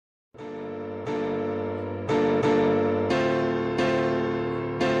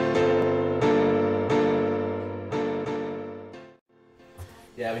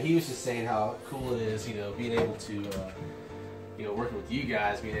Yeah, but he was just saying how cool it is, you know, being able to, you know, working with you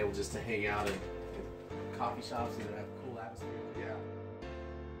guys, being able just to hang out in coffee shops and have a cool atmosphere. Yeah.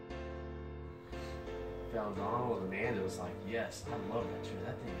 Found Donald and Amanda was like, yes, I love that tree.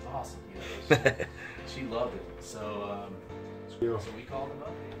 That thing is awesome. You know, she loved it. So, so we called him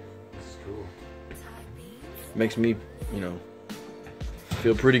up. This is cool. Makes me, you know,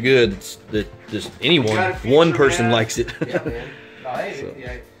 feel pretty good that just one person likes it. Yeah, man. Hey,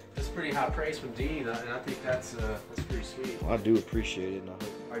 yeah, that's pretty high praise from Dean, and I think that's pretty sweet. Well, I do appreciate it. All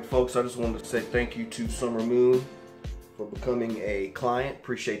right, folks, I just wanted to say thank you to Summermoon for becoming a client.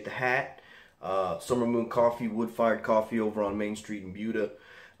 Appreciate the hat. Summermoon Coffee, wood-fired coffee over on Main Street in Buda.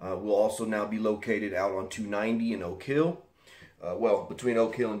 We'll also now be located out on 290 in Oak Hill. Well, between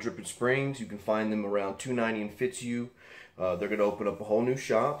Oak Hill and Dripping Springs. You can find them around 290 in Fitzhugh. They're going to open up a whole new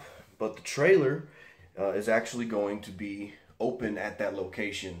shop, but the trailer is actually going to be open at that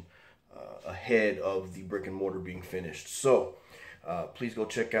location ahead of the brick and mortar being finished. So please go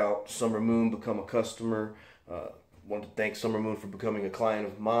check out Summermoon, become a customer. Want to thank Summermoon for becoming a client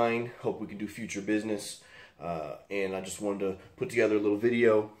of mine. Hope we can do future business. And I just wanted to put together a little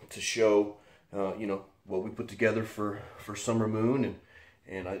video to show you know, what we put together for Summermoon,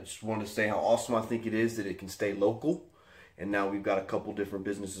 and I just wanted to say how awesome I think it is that it can stay local. And now we've got a couple different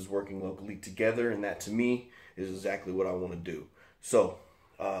businesses working locally together, and that to me is exactly what I want to do. So,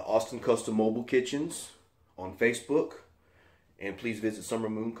 Austin Custom Mobile Kitchens on Facebook, and please visit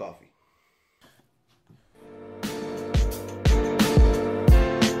Summermoon Coffee.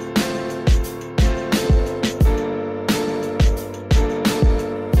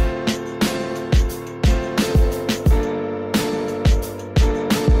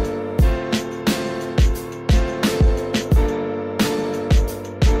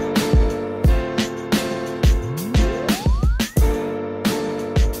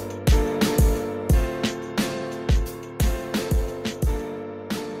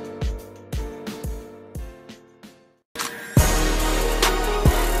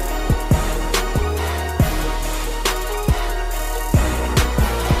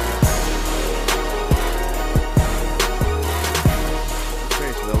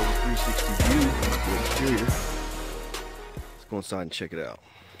 Go inside and check it out.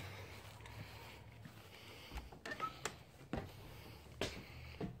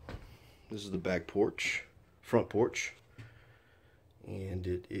 This is the back porch, front porch, and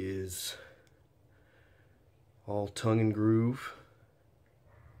it is all tongue and groove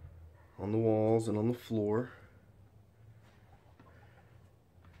on the walls and on the floor.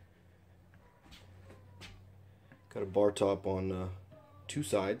 Got a bar top on two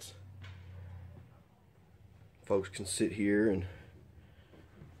sides. Folks can sit here and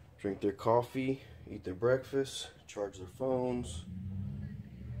drink their coffee, eat their breakfast, charge their phones,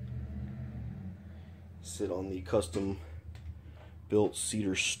 sit on the custom built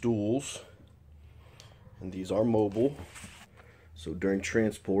cedar stools, and these are mobile, so during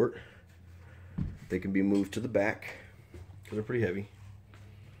transport they can be moved to the back because they're pretty heavy.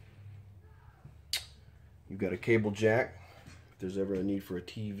 You've got a cable jack if there's ever a need for a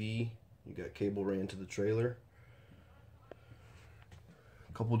TV. You got cable ran to the trailer.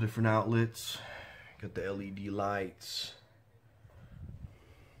 Couple different outlets. Got the LED lights,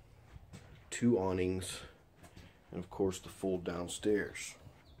 two awnings, and of course the fold downstairs.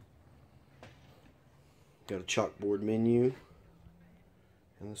 Got a chalkboard menu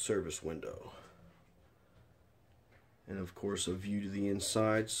and the service window, and of course a view to the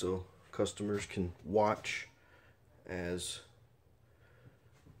inside so customers can watch as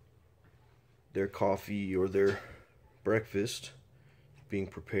their coffee or their breakfast being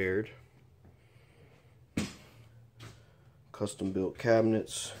prepared. Custom built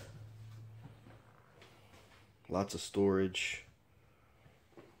cabinets, lots of storage,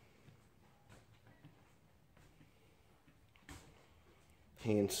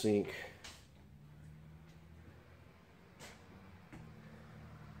 hand sink,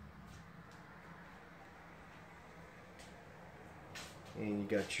 and you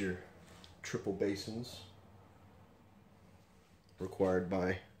got your triple basins required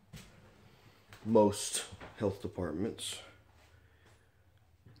by most health departments.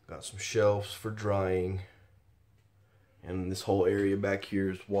 Got some shelves for drying, and this whole area back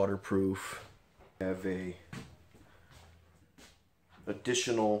here is waterproof. Have a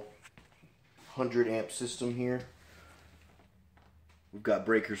additional 100 amp system here. We've got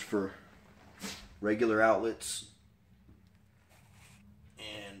breakers for regular outlets,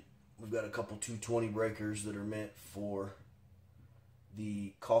 and we've got a couple 220 breakers that are meant for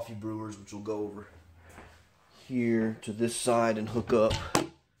the coffee brewers, which will go over here to this side and hook up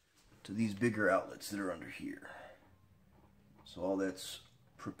to these bigger outlets that are under here. So all that's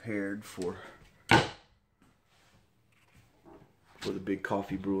prepared for the big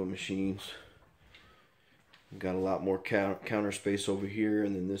coffee brewing machines. We've got a lot more counter space over here,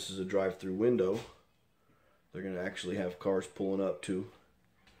 and then this is a drive-through window. They're going to actually have cars pulling up to,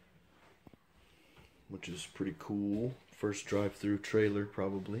 which is pretty cool. First drive-through trailer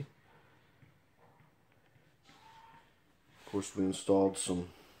probably. Of course, we installed some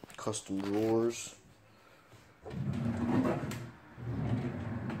custom drawers.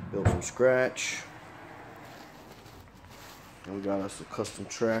 Built from scratch. And we got us a custom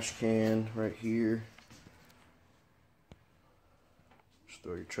trash can right here. Just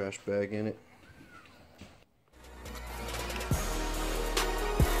throw your trash bag in it.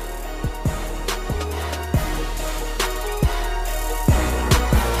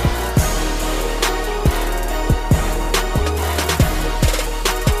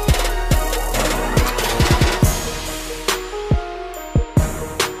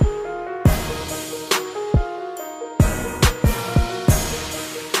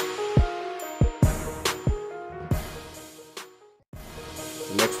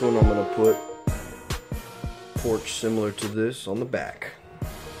 The next one I'm going to put a porch similar to this on the back.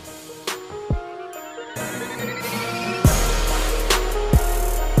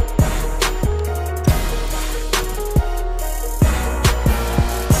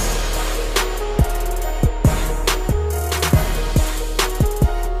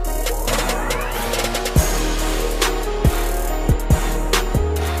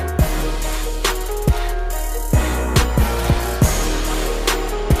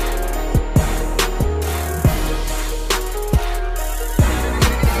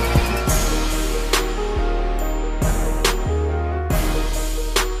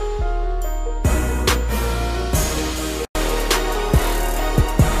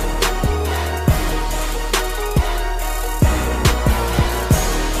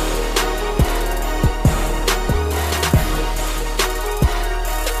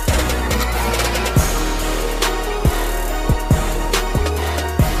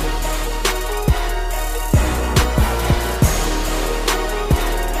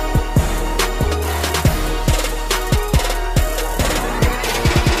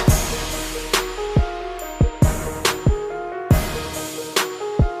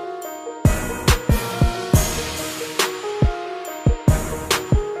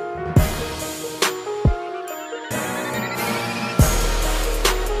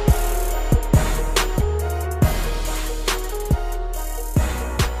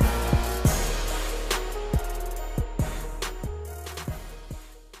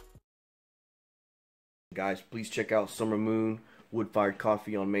 Guys, please check out Summermoon Wood-Fired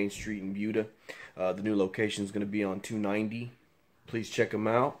Coffee on Main Street in Buda. The new location is going to be on 290. Please check them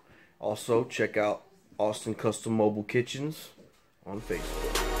out. Also, check out Austin Custom Mobile Kitchens on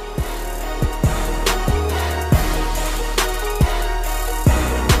Facebook.